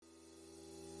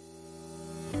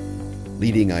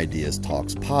Leading Ideas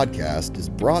Talks podcast is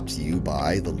brought to you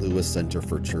by the Lewis Center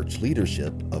for Church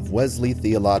Leadership of Wesley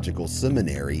Theological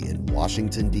Seminary in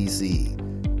Washington, D.C.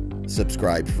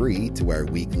 Subscribe free to our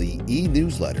weekly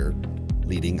e-newsletter,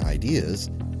 Leading Ideas,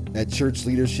 at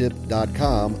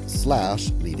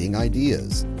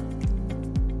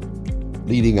churchleadership.com/leadingideas.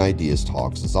 Leading Ideas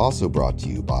Talks is also brought to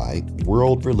you by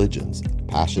World Religions,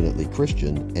 passionately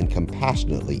Christian and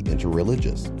compassionately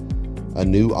interreligious, a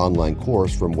new online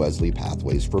course from Wesley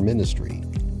Pathways for Ministry.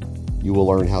 You will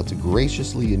learn how to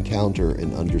graciously encounter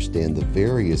and understand the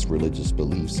various religious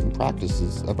beliefs and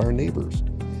practices of our neighbors.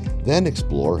 Then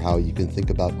explore how you can think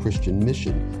about Christian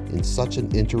mission in such an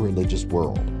interreligious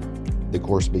world. The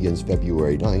course begins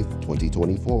February 9th,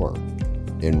 2024.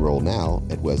 Enroll now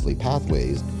at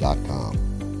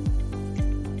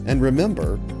wesleypathways.com. And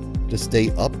remember to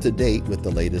stay up to date with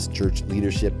the latest church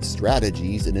leadership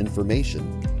strategies and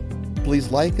information.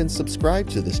 Please like and subscribe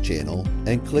to this channel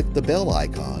and click the bell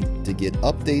icon to get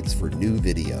updates for new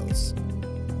videos.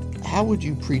 How would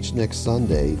you preach next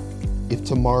Sunday if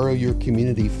tomorrow your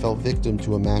community fell victim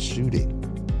to a mass shooting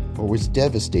or was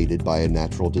devastated by a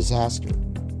natural disaster?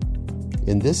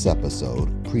 In this episode,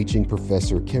 preaching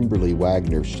professor Kimberly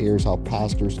Wagner shares how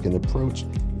pastors can approach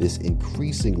this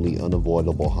increasingly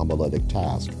unavoidable homiletic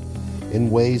task in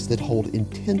ways that hold in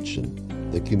tension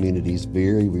the community's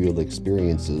very real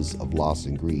experiences of loss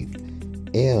and grief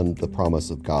and the promise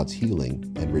of God's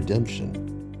healing and redemption.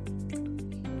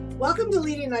 Welcome to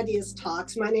Leading Ideas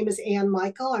Talks. My name is Ann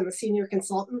Michael. I'm a senior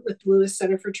consultant with Lewis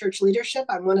Center for Church Leadership.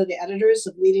 I'm one of the editors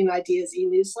of Leading Ideas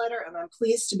e-newsletter, and I'm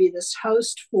pleased to be this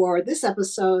host for this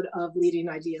episode of Leading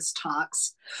Ideas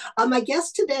Talks. My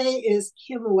guest today is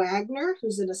Kim Wagner,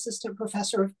 who's an assistant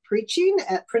professor of preaching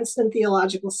at Princeton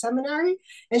Theological Seminary,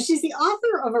 and she's the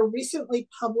author of a recently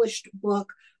published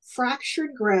book,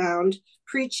 Fractured Ground: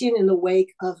 Preaching in the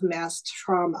Wake of Mass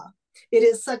Trauma. It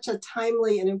is such a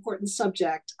timely and important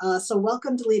subject. So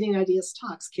welcome to Leading Ideas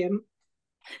Talks, Kim.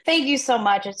 Thank you so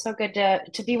much. It's so good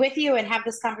to be with you and have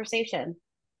this conversation.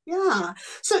 Yeah.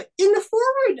 So in the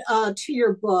foreword to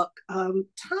your book,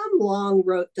 Tom Long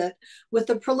wrote that with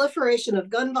the proliferation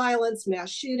of gun violence, mass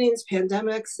shootings,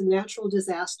 pandemics, and natural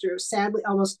disasters, sadly,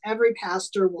 almost every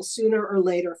pastor will sooner or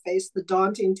later face the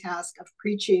daunting task of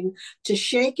preaching to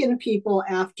shaken people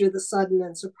after the sudden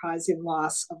and surprising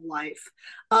loss of life.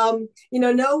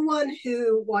 No one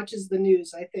who watches the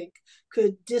news, I think,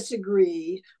 could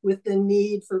disagree with the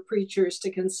need for preachers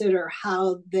to consider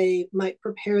how they might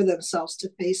prepare themselves to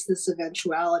face this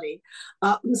eventuality.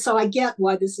 So I get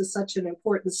why this is such an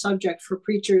important subject for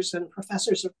preachers and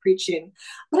professors of preaching.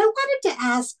 But I wanted to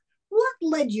ask, what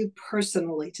led you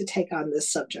personally to take on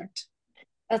this subject?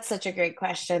 That's such a great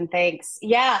question. Thanks.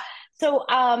 Yeah. So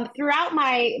throughout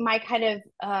my kind of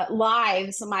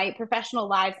lives, my professional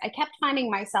lives, I kept finding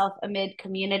myself amid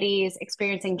communities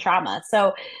experiencing trauma.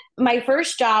 So my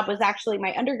first job was actually,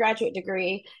 my undergraduate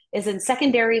degree is in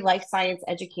secondary life science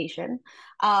education.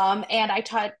 And I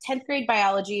taught 10th grade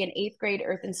biology and 8th grade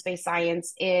earth and space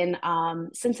science in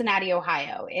Cincinnati,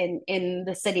 Ohio, in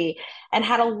the city, and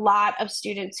had a lot of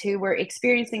students who were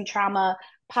experiencing trauma,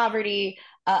 poverty.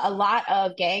 A lot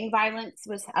of gang violence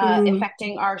was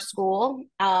affecting our school.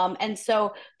 And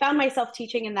so found myself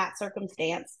teaching in that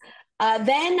circumstance.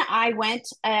 Then I went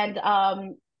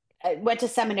to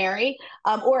seminary,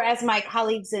 or as my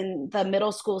colleagues in the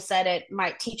middle school said it,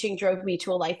 my teaching drove me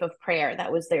to a life of prayer.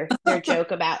 That was their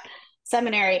joke about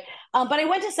seminary. But I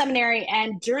went to seminary,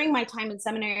 and during my time in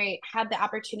seminary, had the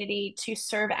opportunity to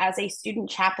serve as a student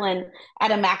chaplain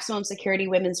at a maximum security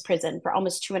women's prison for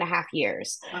almost 2.5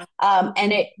 years.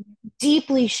 And it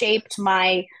deeply shaped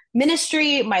my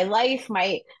ministry, my life,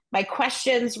 my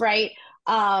questions, right?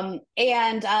 And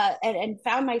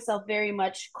found myself very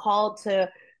much called to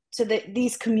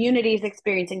these communities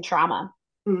experiencing trauma.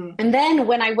 And then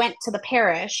when I went to the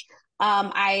parish,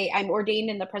 I'm ordained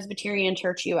in the Presbyterian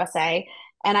Church USA,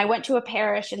 and I went to a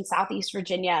parish in Southeast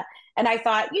Virginia, and I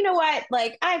thought, you know what,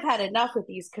 like, I've had enough with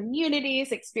these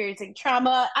communities experiencing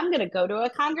trauma. I'm going to go to a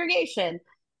congregation.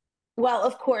 Well,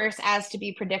 of course, as to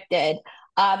be predicted,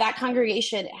 that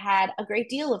congregation had a great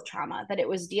deal of trauma that it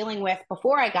was dealing with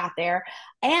before I got there,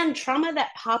 and trauma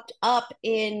that popped up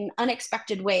in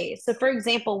unexpected ways. So, for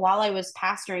example, while I was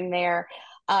pastoring there,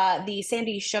 the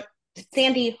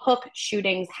Sandy Hook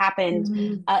shootings happened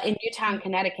in Newtown,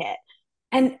 Connecticut.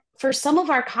 And for some of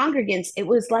our congregants, it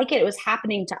was like it was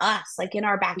happening to us, like in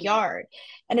our backyard.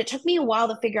 And it took me a while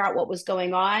to figure out what was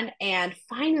going on. And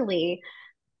finally,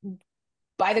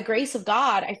 by the grace of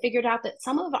God, I figured out that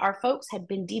some of our folks had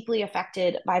been deeply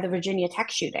affected by the Virginia Tech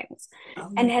shootings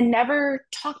and had never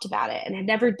talked about it and had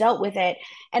never dealt with it.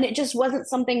 And it just wasn't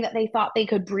something that they thought they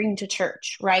could bring to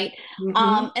church, right?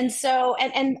 And so,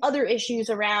 and other issues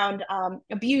around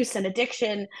abuse and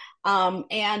addiction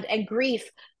and grief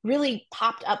really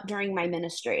popped up during my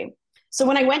ministry. So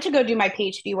when I went to go do my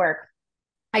PhD work,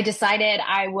 I decided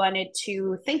I wanted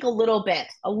to think a little bit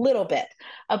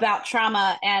about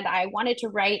trauma, and I wanted to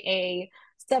write a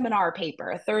seminar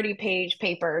paper, a 30-page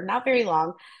paper, not very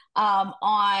long,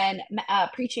 on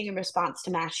preaching in response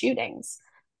to mass shootings.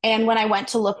 And when I went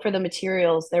to look for the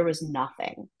materials, there was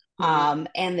nothing.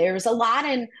 And there was a lot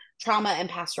in trauma and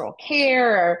pastoral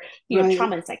care, or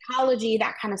trauma and psychology,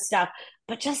 that kind of stuff,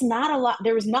 but just not a lot.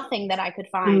 There was nothing that I could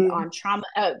find on trauma,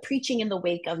 preaching in the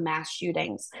wake of mass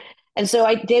shootings. And so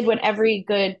I did what every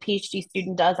good PhD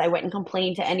student does. I went and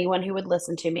complained to anyone who would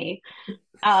listen to me,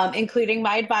 including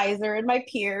my advisor and my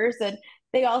peers. And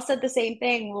they all said the same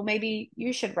thing. Well, maybe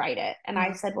you should write it. And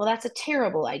I said, well, that's a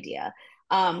terrible idea.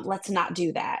 Let's not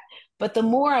do that. But the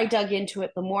more I dug into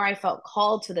it, the more I felt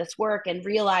called to this work and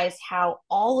realized how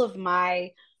all of my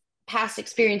past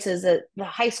experiences at the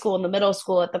high school and the middle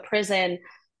school, at the prison,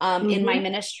 in my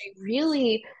ministry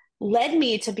really led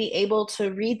me to be able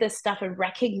to read this stuff and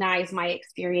recognize my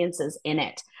experiences in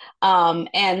it.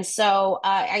 And so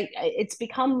it's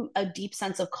become a deep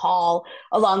sense of call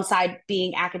alongside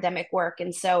being academic work.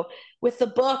 And so with the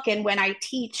book and when I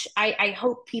teach, I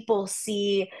hope people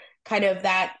see kind of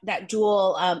that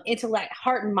dual intellect,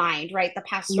 heart and mind, right? The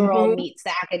pastoral meets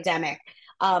the academic.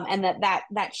 And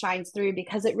that shines through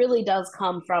because it really does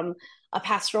come from a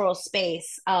pastoral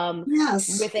space,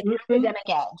 with an academic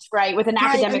edge, right? With an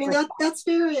academic. I mean, that's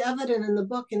very evident in the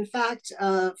book. In fact,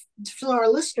 for our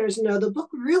listeners, the book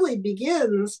really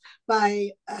begins by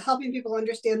helping people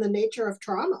understand the nature of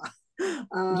trauma.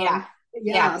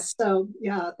 So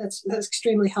that's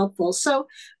extremely helpful. So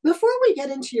before we get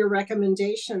into your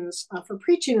recommendations for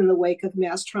preaching in the wake of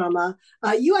mass trauma,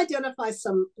 you identify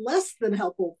some less than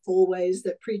helpful ways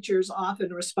that preachers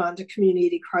often respond to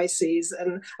community crises.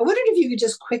 And I wondered if you could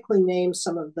just quickly name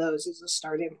some of those as a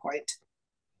starting point.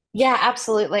 Yeah,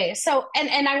 absolutely. So,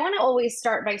 and I want to always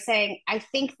start by saying, I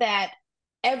think that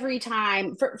every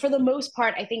time, for the most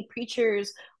part, I think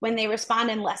preachers, when they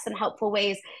respond in less than helpful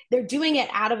ways, they're doing it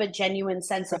out of a genuine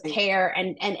sense of care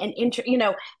and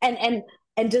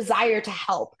desire to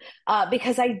help.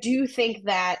 Because I do think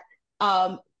that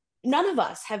none of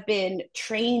us have been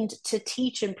trained to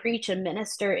teach and preach and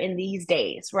minister in these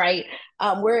days, right?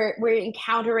 We're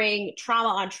encountering trauma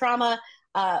on trauma.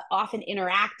 Often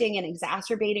interacting and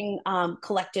exacerbating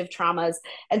collective traumas.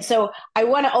 And so I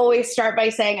want to always start by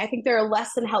saying, I think there are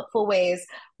less than helpful ways,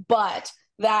 but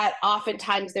that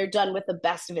oftentimes they're done with the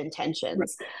best of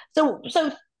intentions. So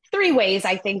 3 ways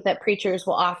I think that preachers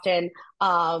will often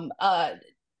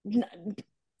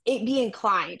be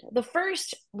inclined. The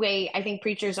first way I think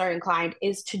preachers are inclined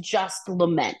is to just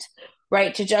lament,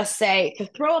 right? To just say, to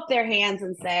throw up their hands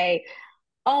and say,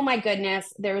 oh my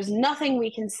goodness, there is nothing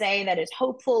we can say that is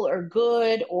hopeful or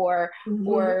good or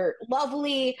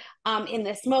lovely in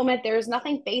this moment. There is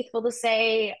nothing faithful to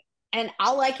say. And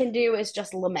all I can do is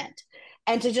just lament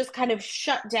and to just kind of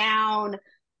shut down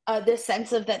this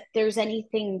sense of that there's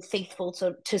anything faithful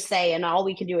to say. And all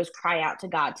we can do is cry out to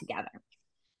God together.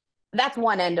 That's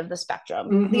one end of the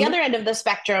spectrum. The other end of the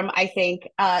spectrum, I think,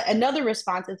 another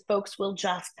response is folks will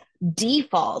just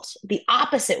default the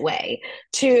opposite way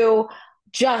to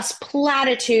just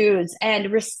platitudes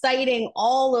and reciting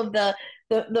all of the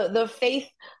faith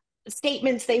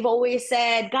statements they've always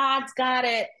said. God's got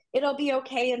it. It'll be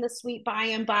okay in the sweet by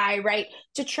and by, right?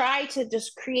 To try to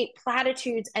just create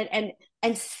platitudes and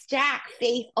stack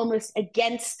faith almost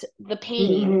against the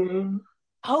pain,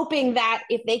 hoping that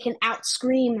if they can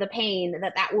outscream the pain,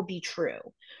 that will be true,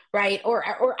 right? Or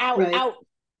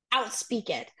outspeak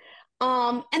it.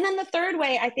 And then the third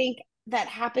way, I think, that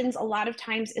happens a lot of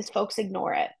times is folks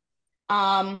ignore it.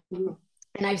 And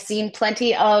I've seen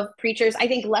plenty of preachers, I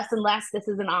think less and less this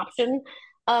is an option.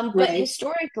 But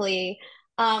historically,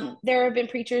 there have been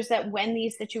preachers that when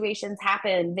these situations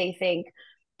happen, they think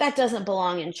that doesn't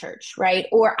belong in church, right?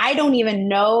 Or I don't even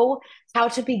know how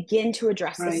to begin to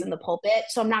address this in the pulpit,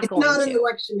 so I'm not going to. It's not in the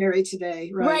lectionary today,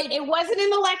 right? It wasn't in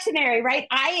the lectionary, right?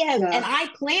 And I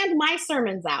planned my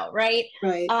sermons out, right?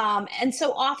 And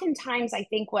so oftentimes I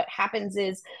think what happens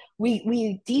is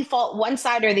we default one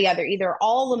side or the other, either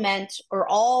all lament or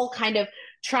all kind of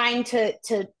trying to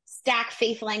stack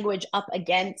faith language up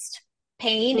against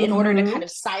pain in order to kind of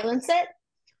silence it,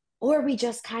 or we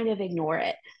just kind of ignore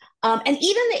it. And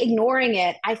even the ignoring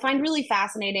it, I find really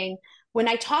fascinating when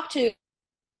I talk to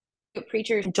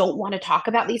preachers don't want to talk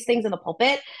about these things in the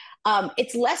pulpit.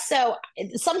 It's less so,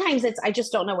 sometimes it's, I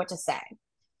just don't know what to say.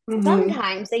 Mm-hmm.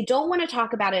 Sometimes they don't want to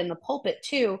talk about it in the pulpit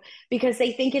too, because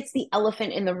they think it's the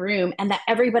elephant in the room and that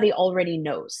everybody already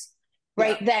knows,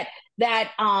 right? Yeah.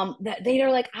 That they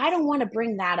are like, I don't want to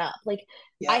bring that up. Like,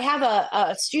 yeah. I have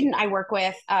a student I work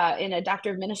with in a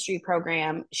doctor of ministry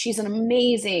program. She's an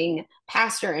amazing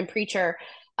pastor and preacher.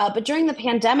 But during the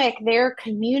pandemic, their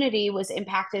community was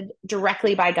impacted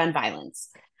directly by gun violence.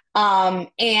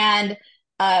 And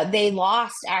they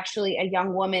lost actually a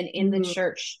young woman in the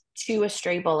church to a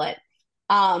stray bullet.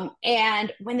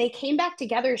 And when they came back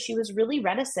together, she was really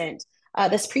reticent,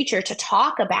 this preacher, to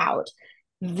talk about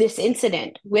this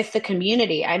incident with the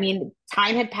community. I mean,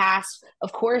 time had passed.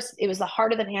 Of course, it was the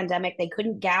heart of the pandemic. They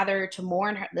couldn't gather to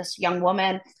mourn this young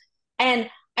woman. And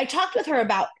I talked with her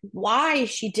about why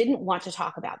she didn't want to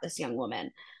talk about this young woman.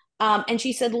 And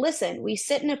she said, listen, we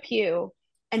sit in a pew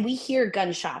and we hear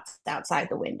gunshots outside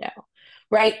the window,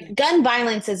 right? Yeah. Gun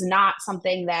violence is not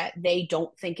something that they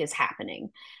don't think is happening.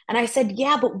 And I said,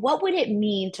 yeah, but what would it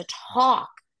mean to talk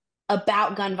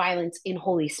about gun violence in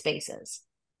holy spaces,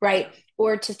 right?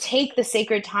 Or to take the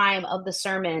sacred time of the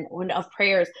sermon or of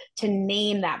prayers to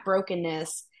name that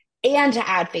brokenness and to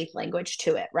add faith language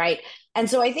to it, right? And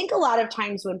so I think a lot of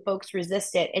times when folks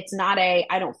resist it, it's not I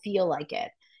don't feel like it.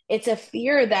 It's a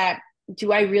fear that,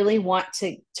 do I really want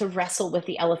to wrestle with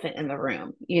the elephant in the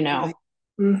room, you know? Right.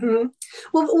 Mm-hmm.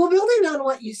 Well, building on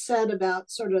what you said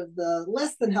about sort of the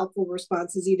less than helpful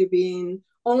responses, either being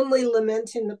only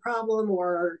lamenting the problem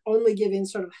or only giving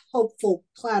sort of hopeful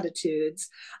platitudes.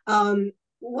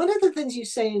 One of the things you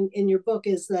say in your book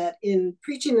is that in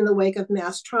preaching in the wake of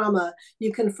mass trauma,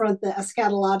 you confront the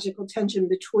eschatological tension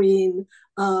between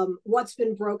what's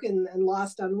been broken and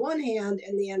lost on one hand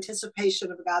and the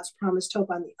anticipation of God's promised hope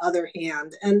on the other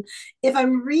hand. And if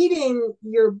I'm reading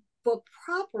your book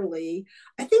properly,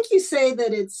 I think you say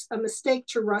that it's a mistake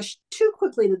to rush too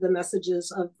quickly to the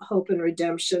messages of hope and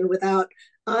redemption without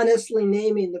honestly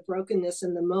naming the brokenness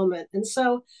in the moment. And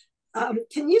so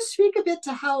can you speak a bit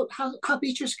to how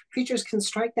preachers can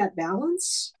strike that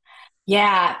balance?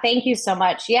 Yeah, thank you so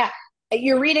much. Yeah,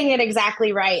 you're reading it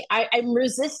exactly right. I'm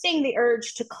resisting the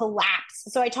urge to collapse.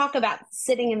 So I talk about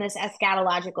sitting in this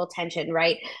eschatological tension,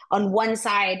 right? On one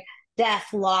side, death,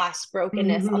 loss,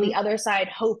 brokenness. On the other side,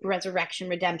 hope, resurrection,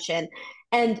 redemption.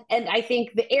 And I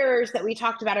think the errors that we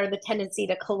talked about are the tendency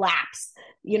to collapse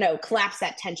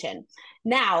that tension.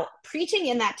 Now, preaching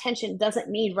in that tension doesn't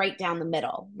mean right down the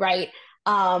middle, right?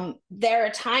 There are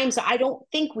times I don't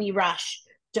think we rush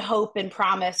to hope and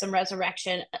promise and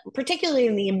resurrection, particularly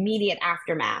in the immediate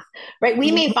aftermath, right?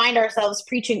 We may find ourselves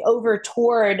preaching over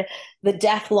toward the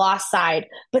death loss side,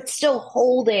 but still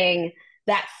holding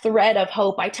that thread of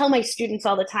hope. I tell my students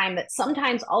all the time that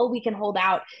sometimes all we can hold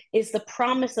out is the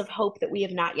promise of hope that we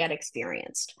have not yet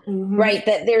experienced, right?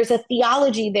 That there's a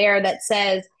theology there that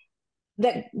says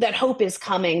that hope is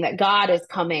coming, that God is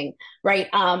coming, right?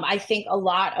 I think a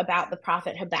lot about the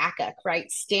prophet Habakkuk, right?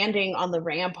 Standing on the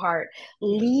rampart,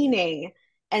 leaning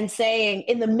and saying,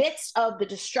 in the midst of the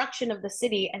destruction of the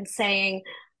city, and saying,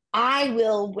 I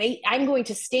will wait. I'm going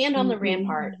to stand on the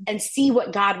rampart and see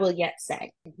what God will yet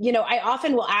say. You know, I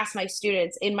often will ask my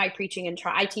students in my preaching and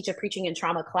I teach a preaching and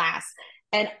trauma class.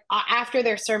 And after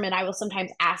their sermon, I will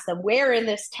sometimes ask them, where in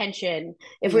this tension,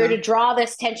 if we were to draw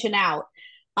this tension out,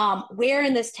 where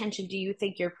in this tension do you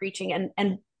think you're preaching,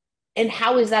 and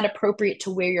how is that appropriate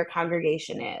to where your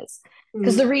congregation is?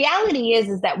 Because the reality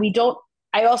is that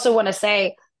I also want to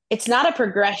say, it's not a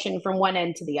progression from one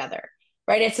end to the other.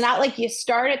 Right? It's not like you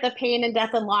start at the pain and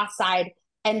death and loss side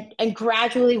and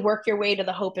gradually work your way to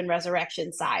the hope and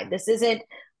resurrection side. This isn't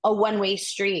a one-way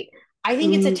street. I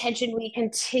think it's a tension we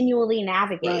continually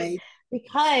navigate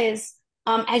because,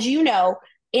 as you know,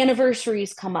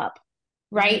 anniversaries come up,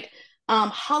 right?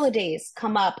 Holidays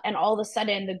come up, and all of a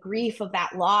sudden the grief of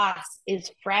that loss is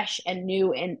fresh and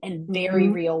new in very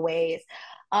real ways.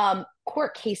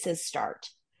 Court cases start,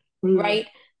 right?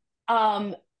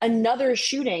 Another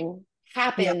shooting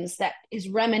happens that is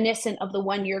reminiscent of the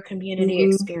one your community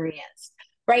experienced,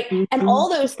 right? And all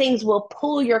those things will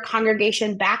pull your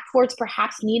congregation back towards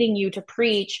perhaps needing you to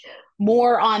preach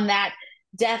more on that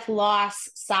death loss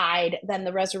side than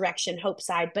the resurrection hope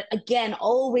side. But again,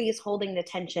 always holding the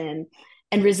tension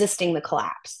and resisting the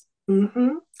collapse.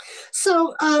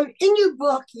 So, in your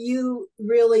book, you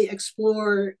really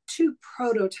explore two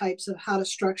prototypes of how to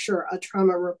structure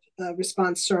a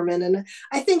response sermon. And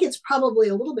I think it's probably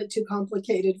a little bit too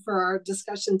complicated for our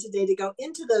discussion today to go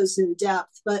into those in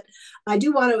depth. But I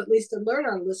do want to at least alert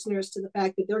our listeners to the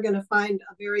fact that they're going to find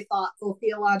a very thoughtful,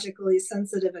 theologically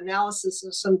sensitive analysis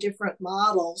of some different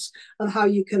models of how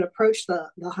you can approach the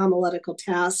homiletical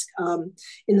task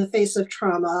in the face of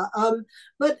trauma.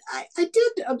 But I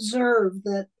did observe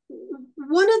that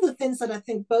one of the things that I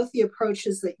think both the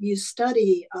approaches that you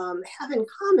study have in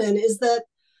common is that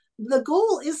the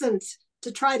goal isn't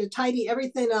to try to tidy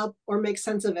everything up or make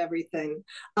sense of everything.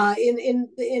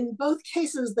 In both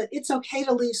cases, that it's okay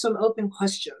to leave some open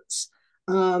questions.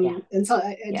 And so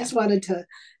I just wanted to,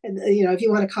 if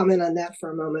you want to comment on that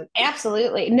for a moment.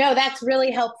 Absolutely. No, that's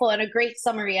really helpful and a great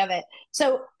summary of it.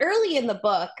 So early in the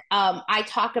book, I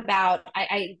talk about,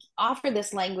 I offer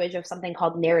this language of something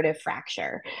called narrative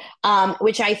fracture,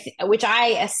 which I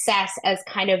assess as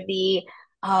kind of the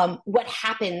what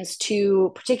happens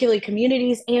to particularly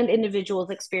communities and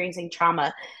individuals experiencing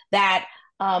trauma, that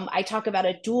I talk about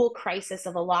a dual crisis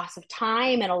of a loss of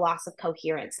time and a loss of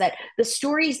coherence, that the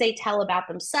stories they tell about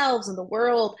themselves and the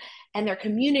world and their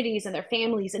communities and their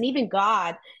families and even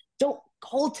God don't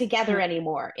hold together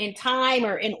anymore in time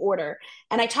or in order.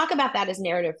 And I talk about that as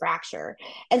narrative fracture.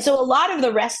 And so a lot of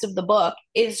the rest of the book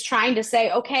is trying to say,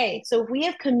 okay, so if we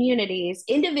have communities,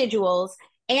 individuals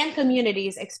and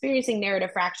communities experiencing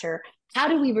narrative fracture, how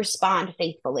do we respond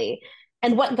faithfully?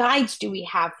 And what guides do we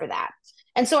have for that?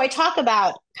 And so I talk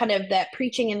about kind of that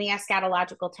preaching and the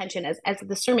eschatological tension as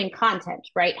the sermon content,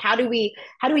 right? How do we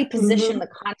position the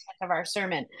content of our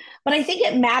sermon? But I think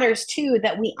it matters too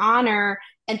that we honor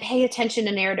and pay attention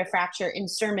to narrative fracture in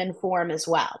sermon form as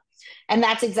well. And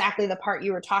that's exactly the part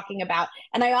you were talking about.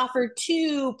 And I offer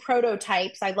two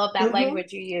prototypes. I love that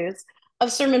language you use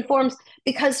of sermon forms,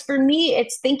 because for me,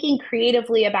 it's thinking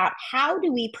creatively about how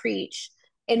do we preach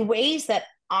in ways that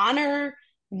honor,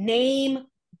 name,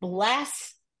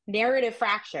 bless narrative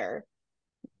fracture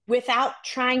without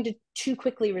trying to too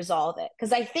quickly resolve it.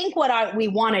 Because I think what we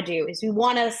want to do is we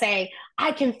want to say,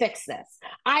 I can fix this.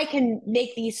 I can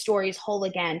make these stories whole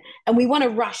again. And we want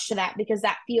to rush to that because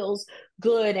that feels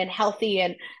good and healthy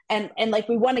and like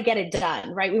we want to get it done,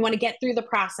 right? We want to get through the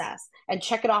process and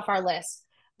check it off our list.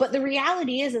 But the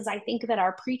reality is I think that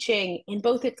our preaching in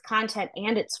both its content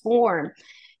and its form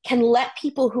can let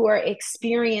people who are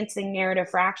experiencing narrative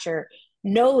fracture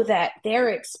know that their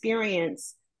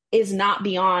experience is not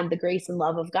beyond the grace and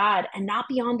love of God and not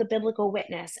beyond the biblical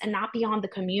witness and not beyond the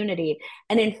community.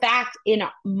 And in fact, in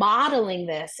modeling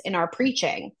this in our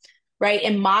preaching, right,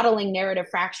 and modeling narrative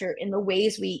fracture in the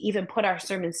ways we even put our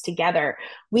sermons together,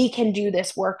 we can do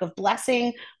this work of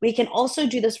blessing. We can also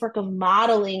do this work of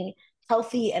modeling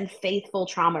healthy and faithful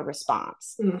trauma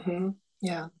response.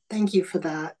 Yeah, thank you for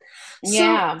that.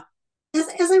 Yeah. So,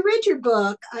 as I read your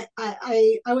book,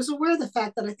 I was aware of the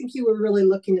fact that I think you were really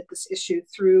looking at this issue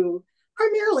through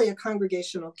primarily a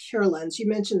congregational cure lens. You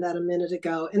mentioned that a minute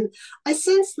ago. And I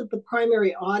sense that the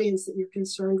primary audience that you're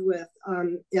concerned with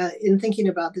in thinking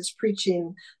about this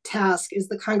preaching task is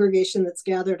the congregation that's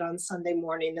gathered on Sunday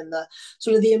morning and the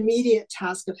sort of the immediate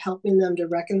task of helping them to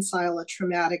reconcile a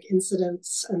traumatic incident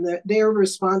and their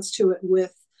response to it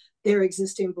with their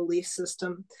existing belief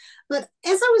system. But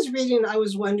as I was reading, I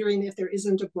was wondering if there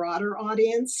isn't a broader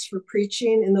audience for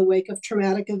preaching in the wake of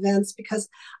traumatic events, because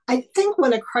I think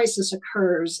when a crisis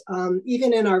occurs,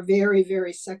 even in our very,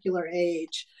 very secular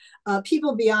age,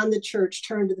 people beyond the church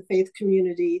turn to the faith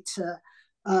community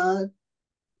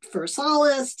for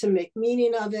solace, to make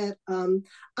meaning of it.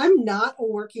 I'm not a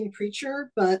working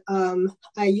preacher, but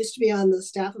I used to be on the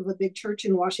staff of a big church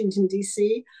in Washington,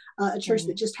 D.C., a church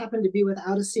that just happened to be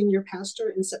without a senior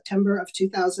pastor in September of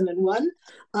 2001.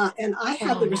 And I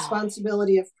had the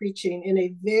responsibility of preaching in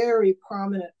a very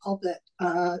prominent pulpit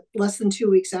less than 2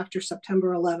 weeks after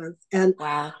September 11th. And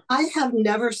I have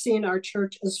never seen our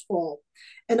church as full.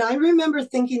 And I remember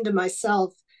thinking to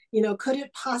myself, could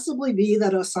it possibly be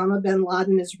that Osama bin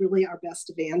Laden is really our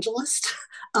best evangelist?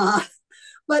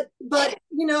 But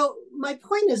my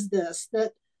point is this,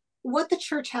 that what the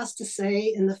church has to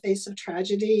say in the face of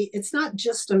tragedy, it's not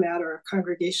just a matter of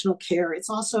congregational care. It's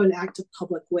also an act of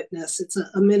public witness. It's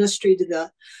a ministry to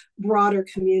the broader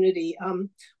community.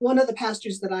 One of the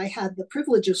pastors that I had the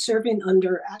privilege of serving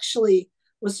under actually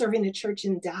was serving a church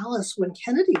in Dallas when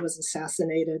Kennedy was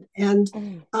assassinated. And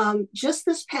just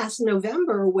this past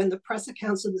November, when the press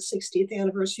accounts of the 60th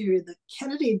anniversary of the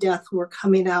Kennedy death were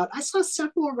coming out, I saw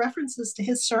several references to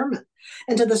his sermon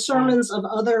and to the sermons of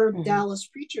other Dallas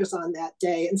preachers on that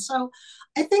day. And so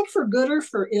I think for good or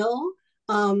for ill,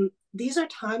 these are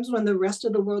times when the rest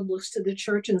of the world looks to the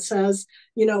church and says,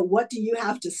 you know, what do you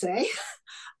have to say?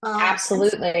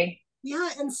 Absolutely. Yeah,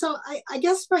 and so I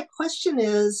guess my question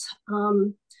is,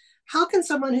 how can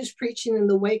someone who's preaching in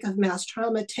the wake of mass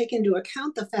trauma take into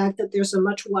account the fact that there's a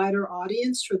much wider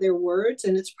audience for their words,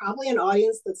 and it's probably an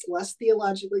audience that's less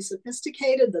theologically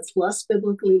sophisticated, that's less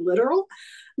biblically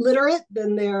literate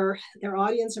than their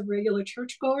audience of regular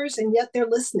churchgoers, and yet they're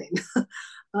listening.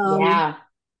 Yeah.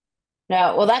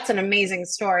 No, well, that's an amazing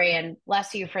story, and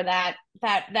bless you for that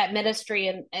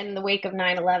ministry in the wake of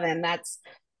 9/11. That's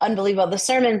unbelievable. The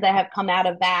sermons that have come out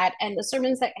of that, and the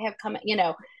sermons that have come, you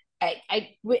know,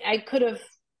 I could have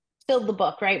filled the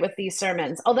book, right, with these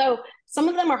sermons. Although some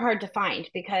of them are hard to find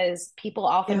because people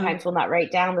oftentimes will not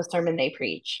write down the sermon they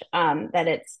preach.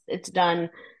 That it's done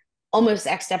almost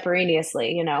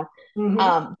extemporaneously, you know.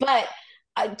 But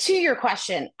to your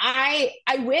question, I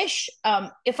wish,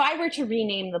 if I were to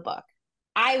rename the book,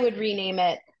 I would rename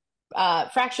it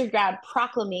Fractured Ground: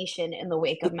 Proclamation in the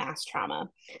Wake of Mass Trauma.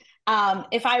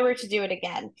 If I were to do it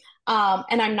again,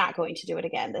 and I'm not going to do it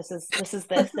again. This is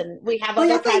this, and we have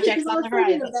other projects on the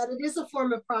horizon. Of that. It is a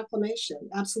form of proclamation.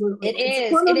 Absolutely. It's a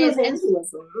form of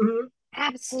evangelism.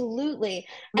 Absolutely.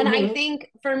 And I think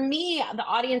for me, the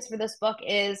audience for this book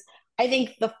is, I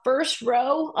think the first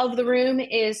row of the room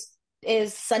is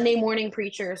Sunday morning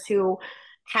preachers who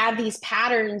have these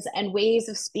patterns and ways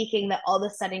of speaking that all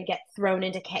of a sudden get thrown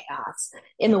into chaos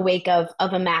in the wake of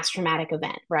a mass traumatic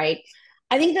event, right?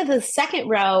 I think that the second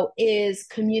row is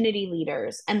community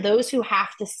leaders and those who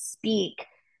have to speak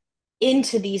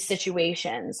into these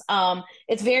situations.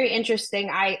 It's very interesting.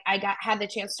 I had the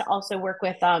chance to also work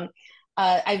with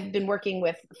I've been working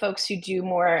with folks who do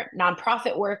more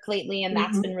nonprofit work lately, and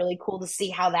that's been really cool to see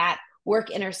how that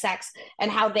work intersects and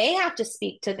how they have to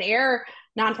speak to their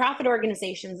nonprofit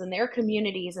organizations and their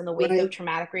communities in the wake of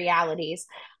traumatic realities.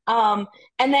 And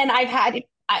then I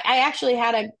actually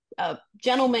had a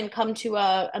gentleman come to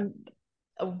a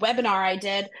webinar I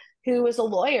did who was a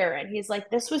lawyer, and he's like,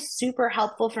 this was super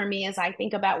helpful for me as I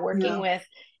think about working with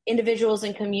individuals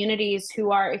and communities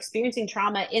who are experiencing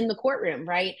trauma in the courtroom,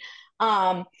 right?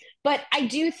 But I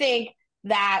do think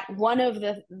that one of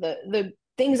the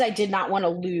things I did not want to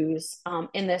lose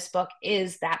in this book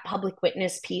is that public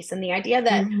witness piece, and the idea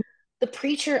that the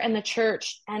preacher and the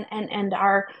church and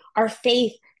our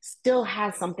faith still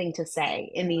has something to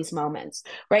say in these moments,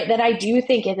 right? That I do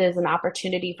think it is an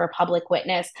opportunity for public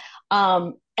witness.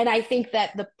 And I think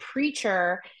that the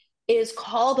preacher is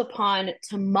called upon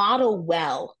to model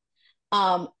well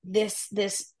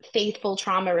this faithful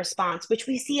trauma response, which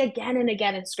we see again and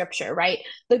again in scripture, right?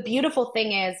 The beautiful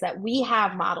thing is that we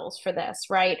have models for this,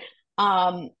 right?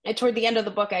 And toward the end of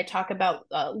the book, I talk about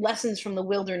lessons from the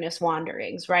wilderness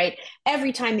wanderings, right?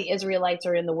 Every time the Israelites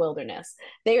are in the wilderness,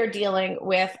 they are dealing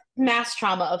with mass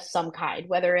trauma of some kind,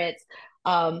 whether it's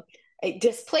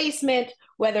displacement,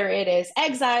 whether it is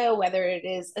exile, whether it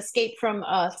is escape from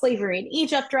slavery in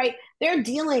Egypt, right? They're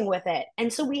dealing with it.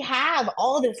 And so we have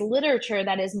all this literature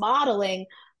that is modeling,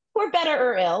 for better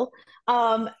or ill,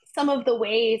 some of the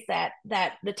ways that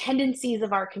the tendencies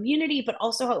of our community, but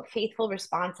also faithful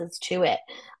responses to it.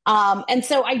 And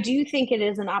so I do think it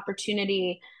is an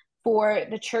opportunity for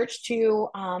the church to,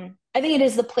 I think it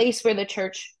is the place where the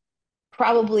church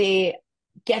probably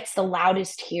gets the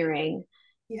loudest hearing.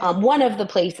 One of the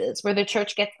places where the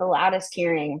church gets the loudest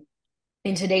hearing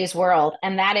in today's world.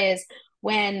 And that is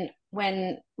when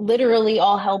literally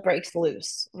all hell breaks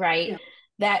loose, right?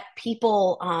 That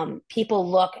people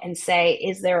look and say,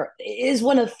 is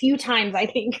one of the few times I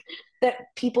think that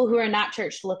people who are not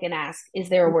church look and ask, is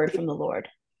there a word from the Lord?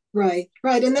 Right.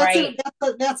 And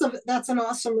that's an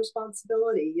awesome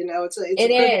responsibility. You know,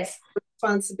 it is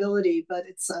responsibility, but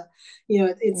it's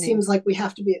it seems like we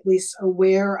have to be at least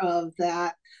aware of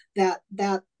that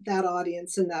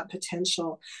audience and that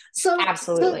potential. So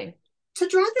absolutely. To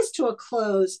draw this to a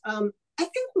close, I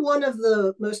think one of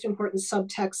the most important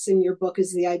subtexts in your book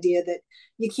is the idea that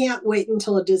you can't wait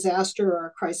until a disaster or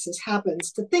a crisis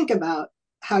happens to think about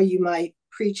how you might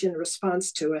preach in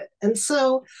response to it. And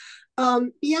so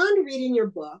beyond reading your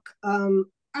book,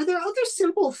 are there other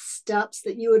simple steps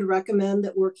that you would recommend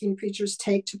that working preachers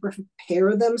take to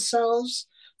prepare themselves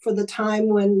for the time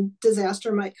when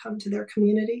disaster might come to their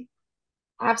community?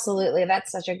 Absolutely.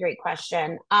 That's such a great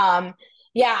question.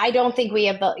 Yeah, I don't think we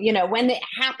have when it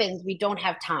happens, we don't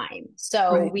have time.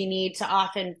 So we need to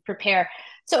often prepare.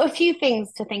 So a few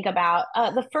things to think about.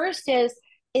 The first is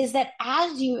that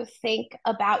as you think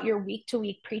about your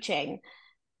week-to-week preaching,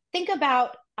 think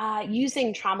about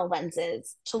using trauma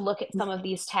lenses to look at some of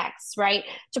these texts, right?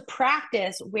 To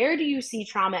practice, where do you see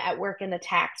trauma at work in the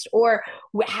text? Or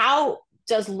how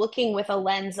does looking with a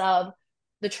lens of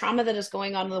the trauma that is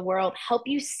going on in the world help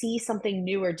you see something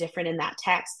new or different in that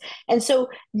text? And so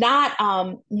not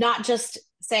just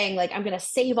saying like, I'm going to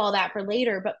save all that for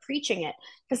later, but preaching it.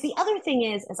 Because the other thing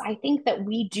is I think that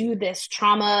we do this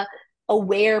trauma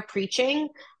aware preaching.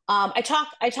 I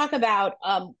talk about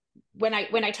when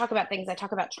I talk about things, I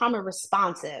talk about trauma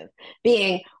responsive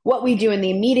being what we do in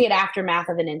the immediate aftermath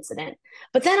of an incident,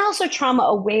 but then also trauma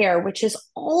aware, which is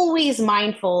always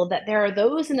mindful that there are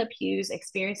those in the pews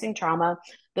experiencing trauma,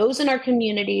 those in our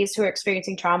communities who are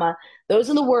experiencing trauma, those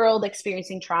in the world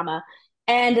experiencing trauma,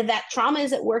 and that trauma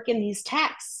is at work in these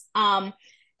texts.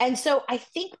 And so I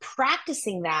think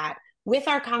practicing that with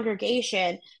our congregation,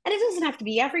 and it doesn't have to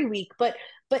be every week, but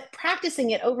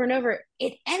practicing it over and over,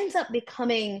 it ends up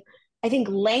becoming, I think,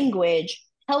 language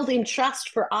held in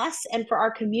trust for us and for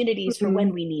our communities for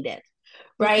when we need it.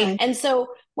 Right. Okay. And so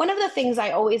one of the things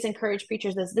I always encourage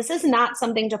preachers is this is not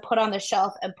something to put on the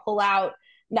shelf and pull out.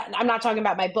 I'm not talking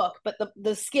about my book, but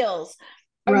the skills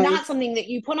are not something that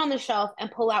you put on the shelf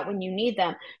and pull out when you need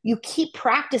them. You keep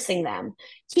practicing them,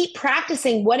 keep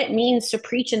practicing what it means to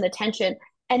preach in the tension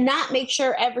and not make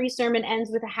sure every sermon ends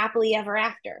with a happily ever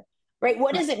after. Right.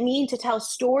 What does it mean to tell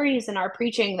stories in our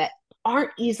preaching that aren't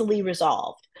easily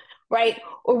resolved? Right.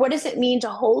 Or what does it mean to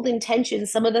hold in tension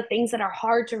some of the things that are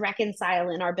hard to reconcile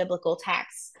in our biblical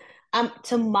texts,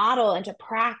 to model and to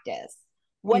practice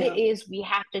what it is we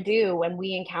have to do when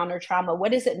we encounter trauma?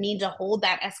 What does it mean to hold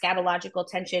that eschatological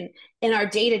tension in our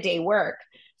day-to-day work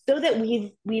so that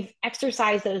we've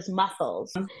exercised those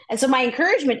muscles? And so my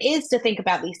encouragement is to think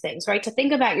about these things, right? To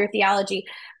think about your theology.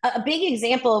 A big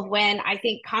example of when I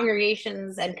think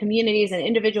congregations and communities and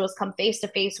individuals come face to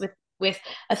face with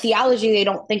a theology they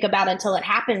don't think about until it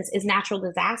happens is natural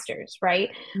disasters,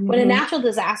 right? When a natural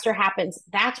disaster happens,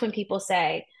 that's when people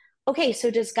say, okay,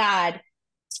 so does God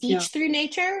teach through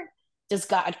nature? Does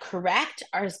God correct?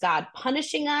 Or is God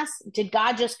punishing us? Did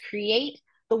God just create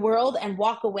the world and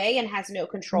walk away and has no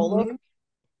control over?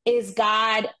 Is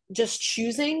God just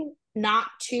choosing not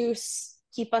to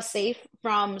keep us safe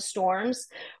from storms,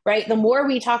 right? The more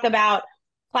we talk about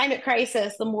climate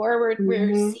crisis, the more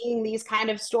we're seeing these kind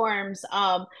of storms.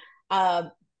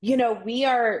 We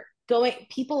are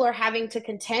people are having to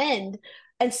contend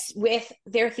with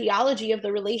their theology of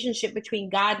the relationship between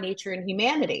God, nature, and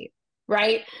humanity,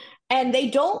 right? And they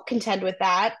don't contend with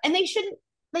that, and they shouldn't.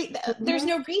 There's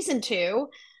no reason to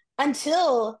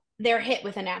until they're hit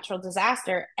with a natural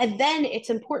disaster. And then it's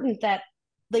important that,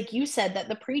 like you said, that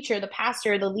the preacher, the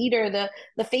pastor, the leader,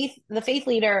 the faith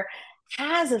leader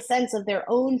has a sense of their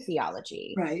own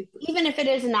theology, right? Even if it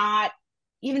is not,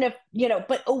 even if,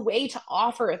 but a way to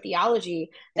offer a theology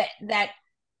that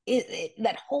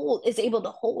is able to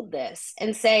hold this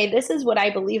and say, this is what I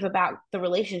believe about the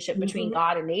relationship between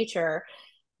God and nature,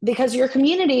 because your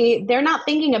community, they're not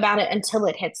thinking about it until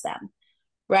it hits them,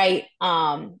 right?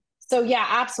 So yeah,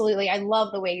 absolutely. I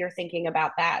love the way you're thinking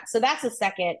about that. So that's the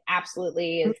second,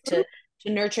 absolutely, is to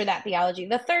nurture that theology.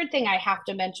 The third thing I have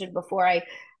to mention before I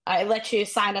let you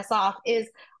sign us off is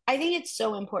I think it's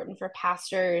so important for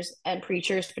pastors and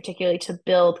preachers, particularly, to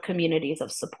build communities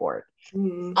of support.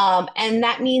 And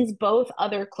that means both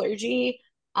other clergy,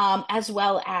 as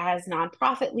well as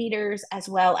nonprofit leaders, as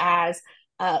well as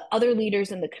other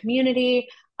leaders in the community,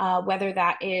 whether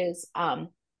that is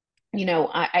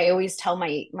I always tell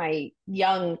my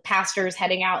young pastors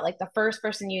heading out, like, the first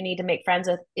person you need to make friends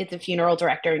with is the funeral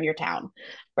director in your town,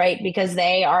 right? Because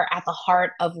they are at the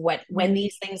heart of when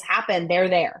these things happen, they're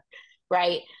there,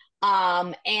 right?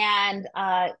 And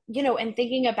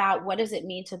thinking about what does it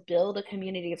mean to build a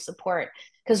community of support?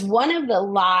 Because one of the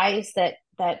lies that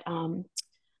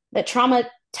trauma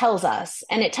tells us,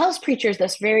 and it tells preachers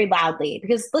this very loudly,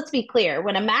 because let's be clear,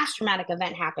 when a mass traumatic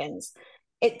event happens,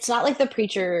 it's not like the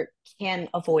preacher can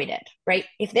avoid it, right?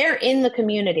 If they're in the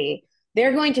community,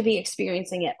 they're going to be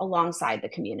experiencing it alongside the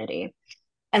community.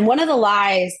 And one of the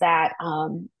lies that,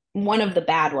 one of the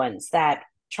bad ones that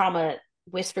trauma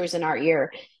whispers in our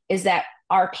ear is that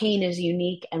our pain is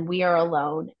unique and we are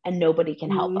alone and nobody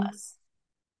can help us.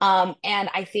 And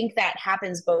I think that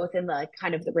happens both in the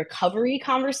kind of the recovery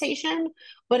conversation,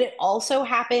 but it also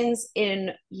happens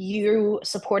in you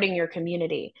supporting your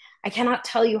community. I cannot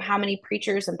tell you how many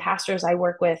preachers and pastors I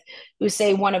work with who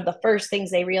say one of the first things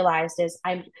they realized is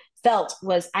I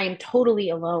am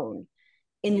totally alone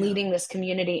in leading this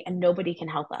community, and nobody can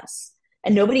help us,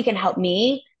 and nobody can help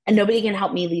me, and nobody can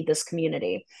help me lead this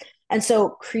community. And so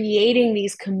creating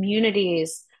these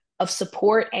communities of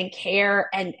support and care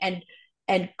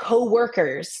and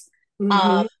co-workers,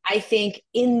 I think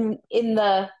in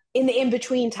the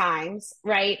in-between times,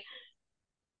 right,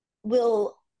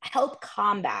 will help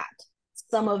combat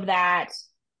some of that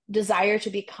desire to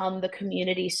become the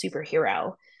community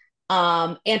superhero.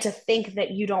 And to think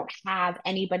that you don't have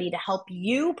anybody to help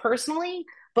you personally,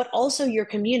 but also your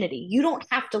community. You don't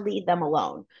have to lead them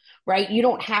alone, right? You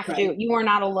don't have to, you are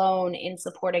not alone in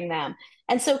supporting them.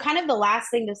 And so kind of the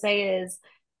last thing to say is,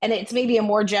 and it's maybe a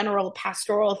more general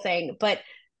pastoral thing, but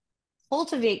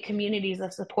cultivate communities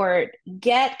of support,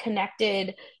 get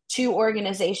connected to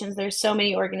organizations. There's so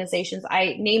many organizations.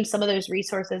 I named some of those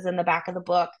resources in the back of the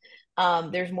book.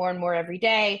 There's more and more every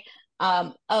day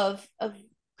of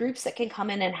groups that can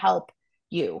come in and help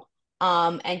you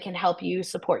and can help you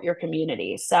support your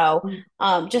community. So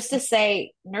just to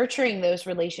say, nurturing those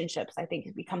relationships, I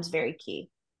think, becomes very key.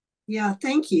 Yeah,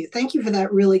 thank you. Thank you for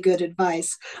that really good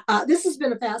advice. This has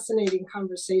been a fascinating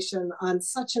conversation on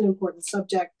such an important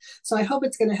subject. So I hope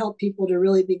it's going to help people to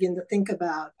really begin to think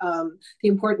about the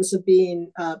importance of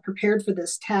being prepared for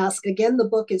this task. Again, the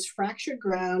book is Fractured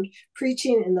Ground,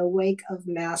 Preaching in the Wake of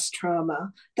Mass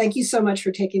Trauma. Thank you so much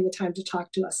for taking the time to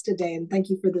talk to us today. And thank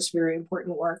you for this very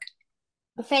important work.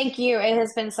 Thank you. It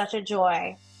has been such a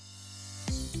joy.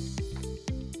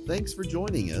 Thanks for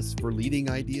joining us for Leading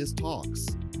Ideas Talks.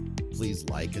 Please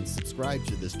like and subscribe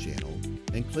to this channel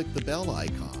and click the bell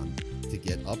icon to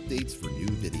get updates for new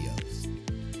videos.